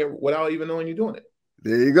it without even knowing you're doing it.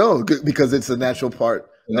 There you go, because it's a natural part.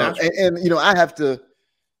 And I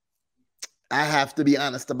have to be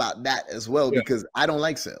honest about that as well, because I don't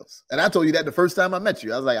like sales. And I told you that the first time I met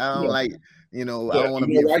you. I was like, I don't like, I don't want to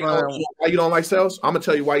be why you don't like sales? I'm gonna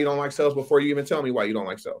tell you why you don't like sales before you even tell me why you don't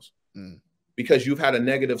like sales. Because you've had a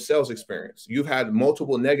negative sales experience. You've had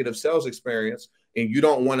multiple negative sales experience, and you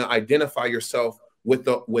don't want to identify yourself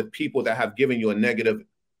with people that have given you a negative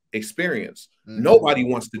experience. Nobody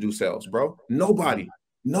wants to do sales, bro. Nobody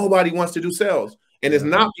wants to do sales. And it's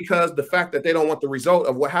not because the fact that they don't want the result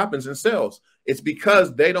of what happens in sales. It's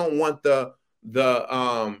because they don't want the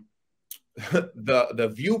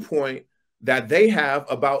viewpoint that they have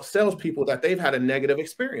about salespeople that they've had a negative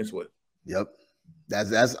experience with. Yep.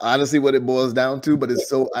 That's honestly what it boils down to. But it's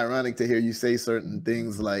so ironic to hear you say certain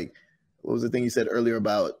things like, what was the thing you said earlier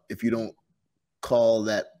about if you don't call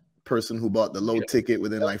that person who bought the low ticket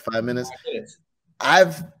within like 5 minutes?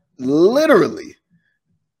 I've literally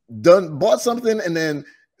bought something, and then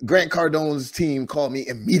Grant Cardone's team called me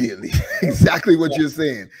immediately. Exactly what you're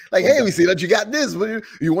saying. Like, hey, we see that you got this.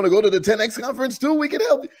 You want to go to the 10X conference too? We can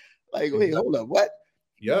help you. Like, wait, hold up, what?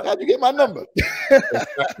 Yeah. How'd you get my number?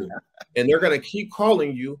 Exactly. And they're going to keep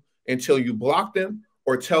calling you until you block them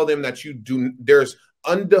or tell them that you do. There's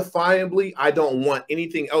undefinably, I don't want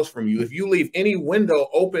anything else from you. If you leave any window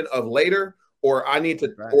open of later, or I need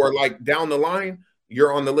to, or like down the line,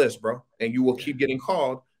 you're on the list, bro. And you will keep getting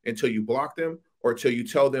called until you block them or until you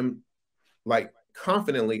tell them like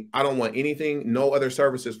confidently, I don't want anything, no other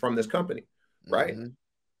services from this company. Right.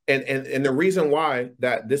 And the reason why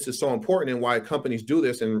that this is so important and why companies do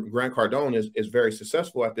this, and Grant Cardone is very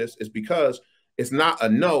successful at this, is because it's not a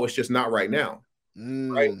no, it's just not right now.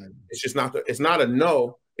 Right? It's just not it's not a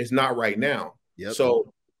no, it's not right now.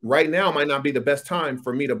 So right now might not be the best time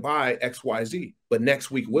for me to buy XYZ, but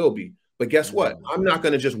next week will be. But guess what? I'm not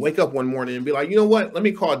going to just wake up one morning and be like, you know what? Let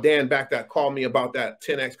me call Dan back that called me about that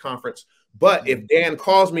 10X conference. But if Dan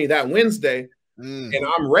calls me that Wednesday and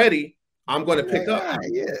I'm ready, I'm going to pick up.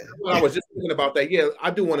 I was just thinking about that. Yeah,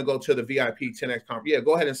 I do want to go to the VIP 10X conference. Yeah,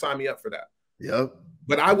 go ahead and sign me up for that. Yep.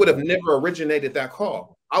 But I would have never originated that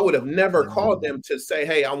call. I would have never called them to say,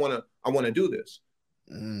 hey, I want to do this.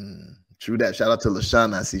 True that. Shout out to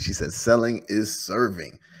LaShawn. I see she said selling is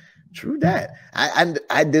serving. True that.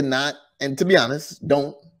 I did not, and to be honest,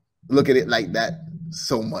 don't look at it like that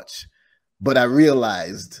so much. But I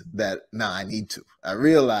realized that I need to. I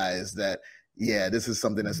realized that, yeah, this is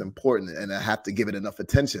something that's important and I have to give it enough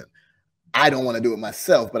attention. I don't want to do it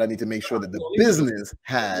myself, but I need to make sure that the business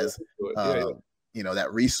has, you know,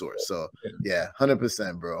 that resource. So yeah,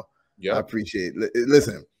 100%, bro. Yeah, I appreciate it.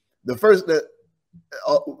 Listen,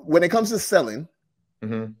 when it comes to selling,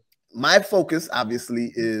 my focus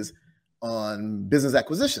obviously is on business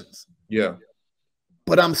acquisitions. Yeah.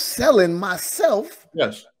 But I'm selling myself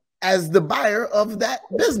as the buyer of that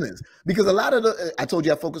business, because a lot of I told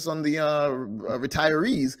you I focus on the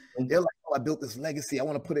retirees. They're like, oh, I built this legacy. I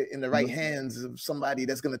want to put it in the right hands of somebody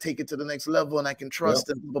that's going to take it to the next level and I can trust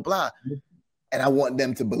and blah, blah, blah. And I want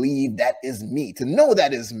them to believe that is me, to know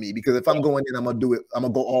that is me, because if I'm going in, I'm going to do it. I'm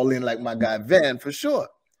going to go all in like my guy, Van, for sure.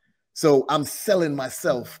 So I'm selling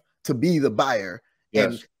myself to be the buyer.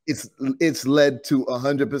 And it's led to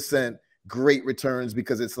 100% great returns,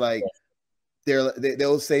 because it's like,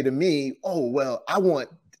 they'll say to me, oh, well, I want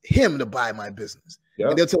him to buy my business.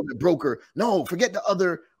 And they'll tell the broker, no, forget the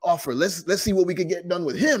other offer. Let's see what we can get done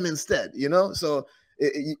with him instead, you know? So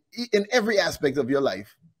in every aspect of your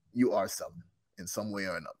life, you are selling in some way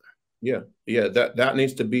or another. Yeah. That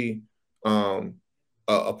needs to be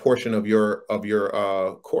a portion of your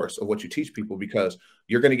course of what you teach people, because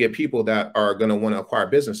you're going to get people that are going to want to acquire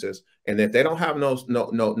businesses. And if they don't have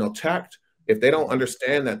no tact, if they don't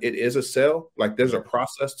understand that it is a sale, like there's a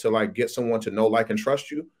process to like get someone to know, like, and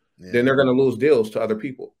trust you, then they're going to lose deals to other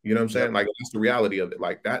people. You know what I'm saying? Like, that's the reality of it.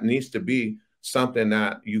 Like, that needs to be something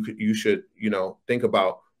that you should, you know, think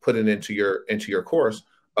about putting into your course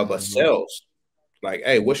of a sales. Like,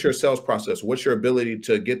 hey, what's your sales process? What's your ability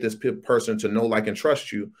to get this person to know, like, and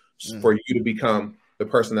trust you for you to become the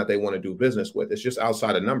person that they want to do business with? It's just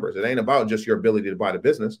outside of numbers. It ain't about just your ability to buy the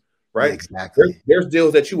business, right? Exactly. There's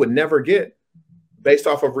deals that you would never get based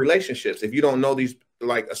off of relationships. If you don't know these,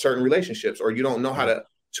 like, a certain relationships, or you don't know how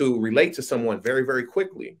to relate to someone very, very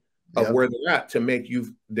quickly of where they're at to make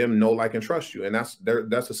them know, like, and trust you. And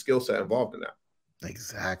that's a skill set involved in that.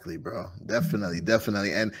 Exactly, bro. Definitely.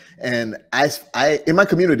 And I in my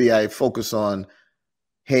community, I focus on,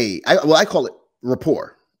 hey, I call it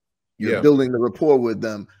rapport. You're building the rapport with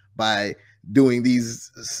them by doing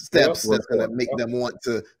these steps that's going to make them want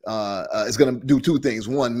to, it's going to do two things.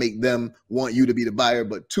 One, make them want you to be the buyer,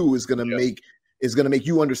 but two, is going to make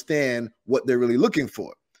you understand what they're really looking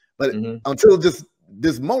for. But until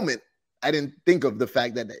this moment, I didn't think of the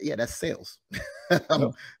fact that, that's sales.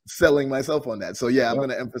 I'm selling myself on that. So I'm going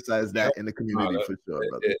to emphasize that in the community for sure,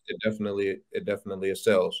 brother. It definitely is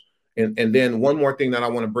sales. And then one more thing that I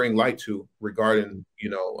want to bring light to regarding, you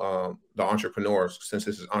know, the entrepreneurs, since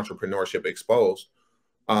this is Entrepreneurship Exposed,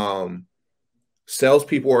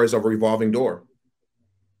 salespeople is a revolving door.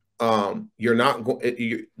 You're not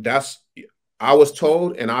going. I was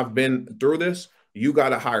told, and I've been through this. You got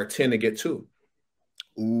to hire 10 to get 2.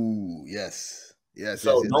 Ooh, yes.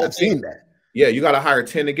 I've seen that. Yeah, you got to hire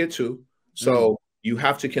 10 to get 2. So you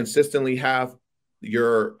have to consistently have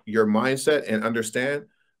your mindset and understand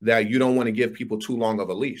that you don't want to give people too long of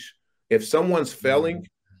a leash. If someone's failing,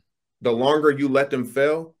 the longer you let them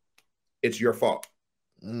fail, it's your fault.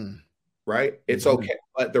 Right? It's okay.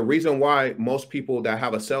 But the reason why most people that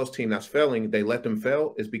have a sales team that's failing, they let them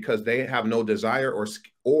fail, is because they have no desire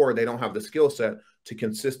or they don't have the skill set to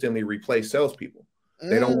consistently replace salespeople.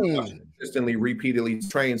 They don't want to consistently, repeatedly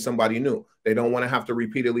train somebody new. They don't want to have to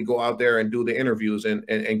repeatedly go out there and do the interviews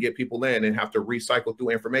and get people in and have to recycle through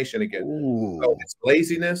information again. So it's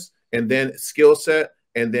laziness, and then skill set,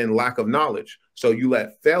 and then lack of knowledge. So you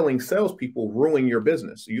let failing salespeople ruin your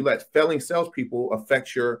business. You let failing salespeople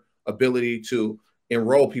affect your ability to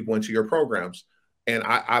enroll people into your programs. And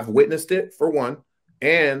I've witnessed it, for one,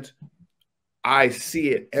 and I see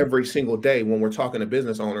it every single day when we're talking to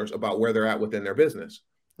business owners about where they're at within their business,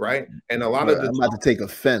 right? And a lot of I'm about to take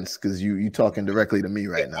offense because you talking directly to me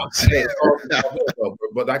right now.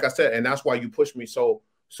 But like I said, and that's why you push me so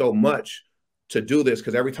much to do this,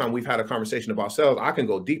 because every time we've had a conversation about sales, I can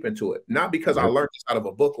go deep into it. Not because I learned this out of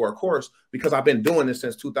a book or a course, because I've been doing this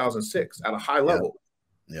since 2006 at a high level.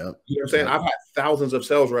 You know what I'm saying? I've had thousands of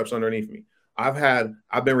sales reps underneath me.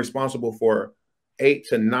 I've been responsible for 8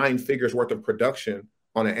 to 9 figures worth of production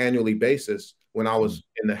on an annually basis when I was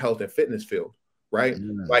in the health and fitness field, right?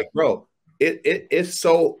 Like, bro,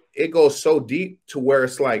 it goes so deep to where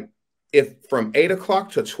it's like, if from 8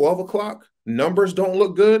 o'clock to 12 o'clock, numbers don't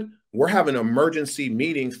look good, we're having emergency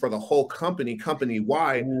meetings for the whole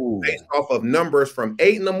company-wide, based off of numbers from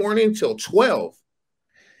 8 in the morning till 12.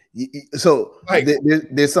 So like,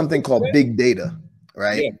 there's something called big data,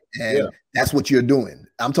 right? And that's what you're doing.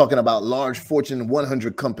 I'm talking about large Fortune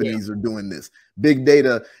 100 companies are doing this. Big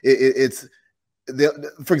data,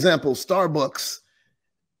 for example, Starbucks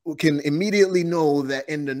can immediately know that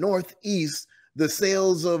in the Northeast, the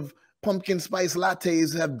sales of pumpkin spice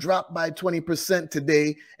lattes have dropped by 20%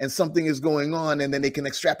 today, and something is going on, and then they can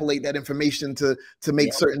extrapolate that information to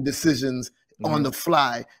make certain decisions on the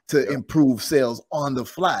fly to improve sales on the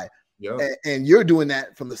fly. And you're doing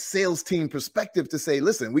that from the sales team perspective to say,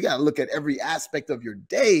 listen, we got to look at every aspect of your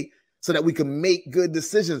day so that we can make good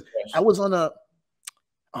decisions. I was on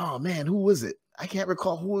oh man, who was it? I can't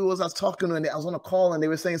recall who it was I was talking to, and I was on a call and they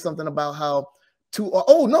were saying something about how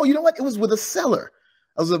oh no, you know what? It was with a seller.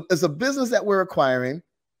 It's a business that we're acquiring,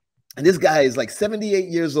 and this guy is like 78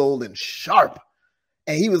 years old and sharp.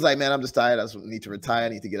 And he was like, man, I'm just tired. I just need to retire. I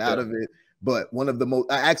need to get out of it. But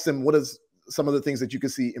I asked him, what is some of the things that you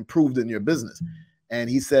could see improved in your business? And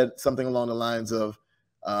he said something along the lines of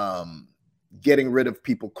getting rid of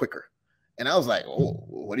people quicker. And I was like, oh,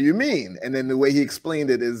 what do you mean? And then the way he explained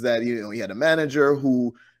it is that, you know, he had a manager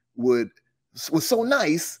who was so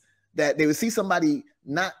nice that they would see somebody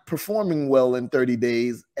not performing well in 30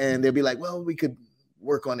 days, and they'd be like, well, we could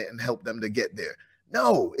work on it and help them to get there.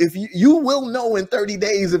 No, if you will know in 30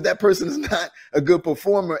 days if that person is not a good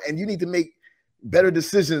performer, and you need to make better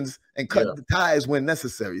decisions and cut the ties when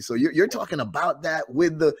necessary. So you're talking about that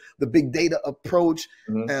with the big data approach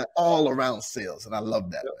and all around sales. And I love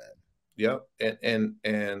that, man.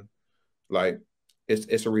 And like,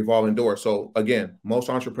 it's a revolving door. So again, most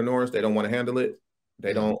entrepreneurs, they don't want to handle it.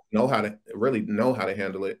 They don't know how to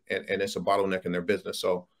handle it. And it's a bottleneck in their business.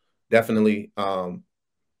 So definitely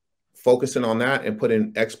focusing on that and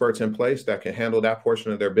putting experts in place that can handle that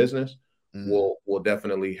portion of their business will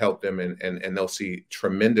definitely help them. And they'll see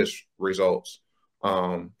tremendous results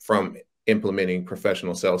from implementing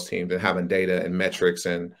professional sales teams and having data and metrics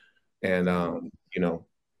and you know,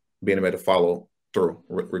 being able to follow through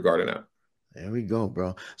regarding that. There we go,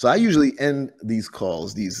 bro. So I usually end these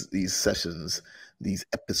calls, these sessions, these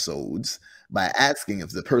episodes by asking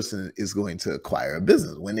if the person is going to acquire a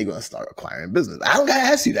business, when they're going to start acquiring business. I don't got to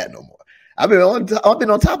ask you that no more. I've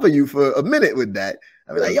been on top of you for a minute with that.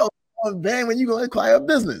 I've been like, yo, man, when you going to acquire a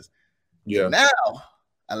business? Yeah. Now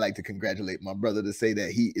I like to congratulate my brother to say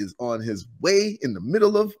that he is on his way in the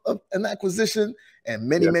middle of an acquisition, and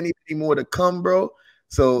many more to come, bro.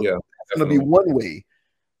 So that's going to be one way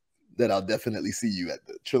that I'll definitely see you at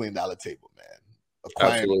the $1 trillion table, man.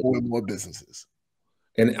 Acquiring more and more businesses.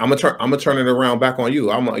 And I'm gonna turn it around back on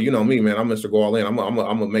you. You know me, man. I'm Mr. Go All In. I'm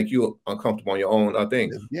gonna make you uncomfortable on your own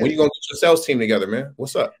thing. Yeah. When you gonna get your sales team together, man?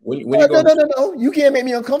 What's up? No. You can't make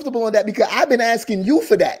me uncomfortable on that, because I've been asking you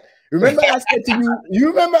for that. Remember, I said to you. You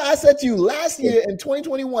remember I said to you last year in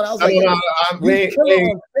 2021. I was like,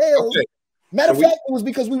 sales. Okay. Matter of fact, it was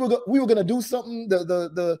because we were gonna do something.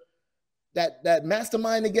 That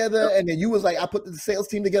mastermind together, and then you was like, I put the sales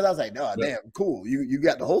team together. I was like, no, damn, cool. You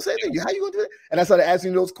got the wholesale thing. How you gonna do it? And I started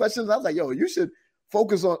asking those questions. I was like, yo, you should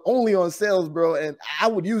focus only on sales, bro. And I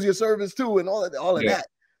would use your service too, and all of that.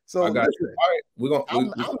 So I got you. All right,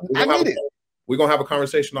 we're gonna have a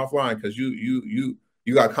conversation offline, because you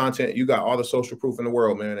got content, you got all the social proof in the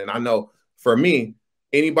world, man. And I know for me,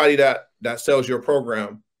 anybody that sells your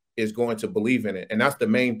program is going to believe in it, and that's the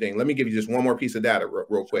main thing. Let me give you just one more piece of data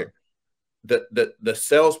real quick. The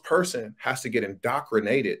salesperson has to get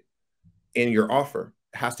indoctrinated in your offer,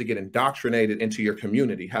 has to get indoctrinated into your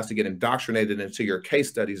community, has to get indoctrinated into your case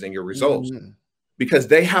studies and your results, because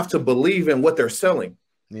they have to believe in what they're selling.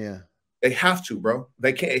 Yeah, they have to, bro.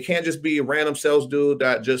 It can't just be a random sales dude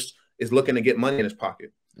that just is looking to get money in his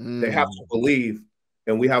pocket. They have to believe,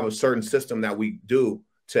 and we have a certain system that we do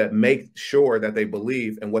to make sure that they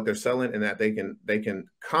believe in what they're selling, and that they can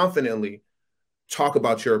confidently talk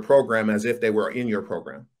about your program as if they were in your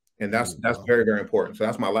program. And that's very, very important. So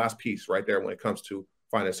that's my last piece right there when it comes to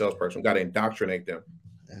finding a salesperson. We got to indoctrinate them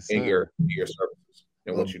in your services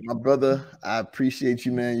and what you do. My brother, I appreciate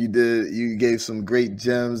you, man. You gave some great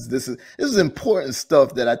gems. This is important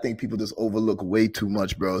stuff that I think people just overlook way too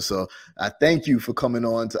much, bro. So I thank you for coming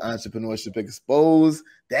on to Entrepreneurship Exposed.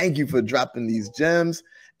 Thank you for dropping these gems.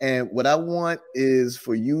 And what I want is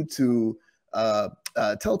for you to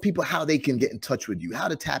tell people how they can get in touch with you, how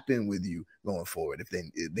to tap in with you going forward if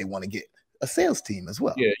they want to get a sales team as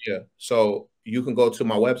well. Yeah. So you can go to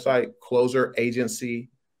my website,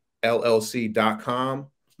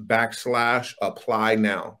 closeragencyllc.com/apply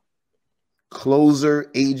now.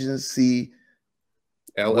 Closer Agency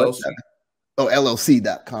LLC.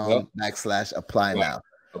 LLC.com/apply now.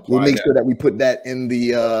 We'll make sure that we put that in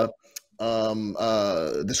the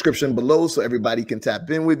description below so everybody can tap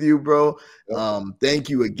in with you, bro. Thank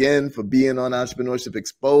you again for being on Entrepreneurship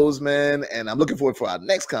Exposed, man. And I'm looking forward for our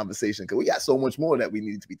next conversation because we got so much more that we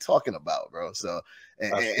need to be talking about, bro. So,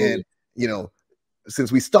 and you know,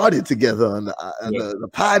 since we started together on the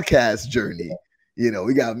podcast journey, you know,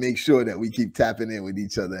 we got to make sure that we keep tapping in with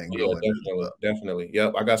each other and growing. Definitely.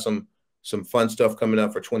 Yep. I got some fun stuff coming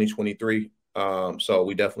up for 2023. So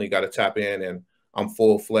we definitely got to tap in, and I'm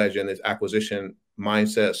full-fledged in this acquisition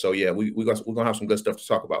mindset. So yeah, we're gonna have some good stuff to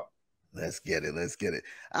talk about. Let's get it.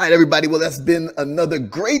 All right, everybody. Well, that's been another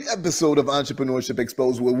great episode of Entrepreneurship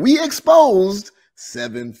Exposed, where we exposed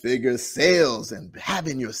 7-figure sales and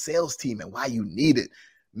having your sales team and why you need it.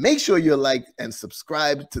 Make sure you're like and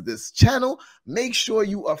subscribe to this channel. Make sure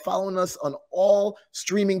you are following us on all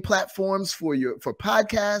streaming platforms for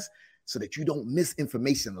podcasts so that you don't miss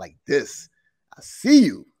information like this. I'll see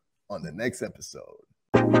you on the next episode.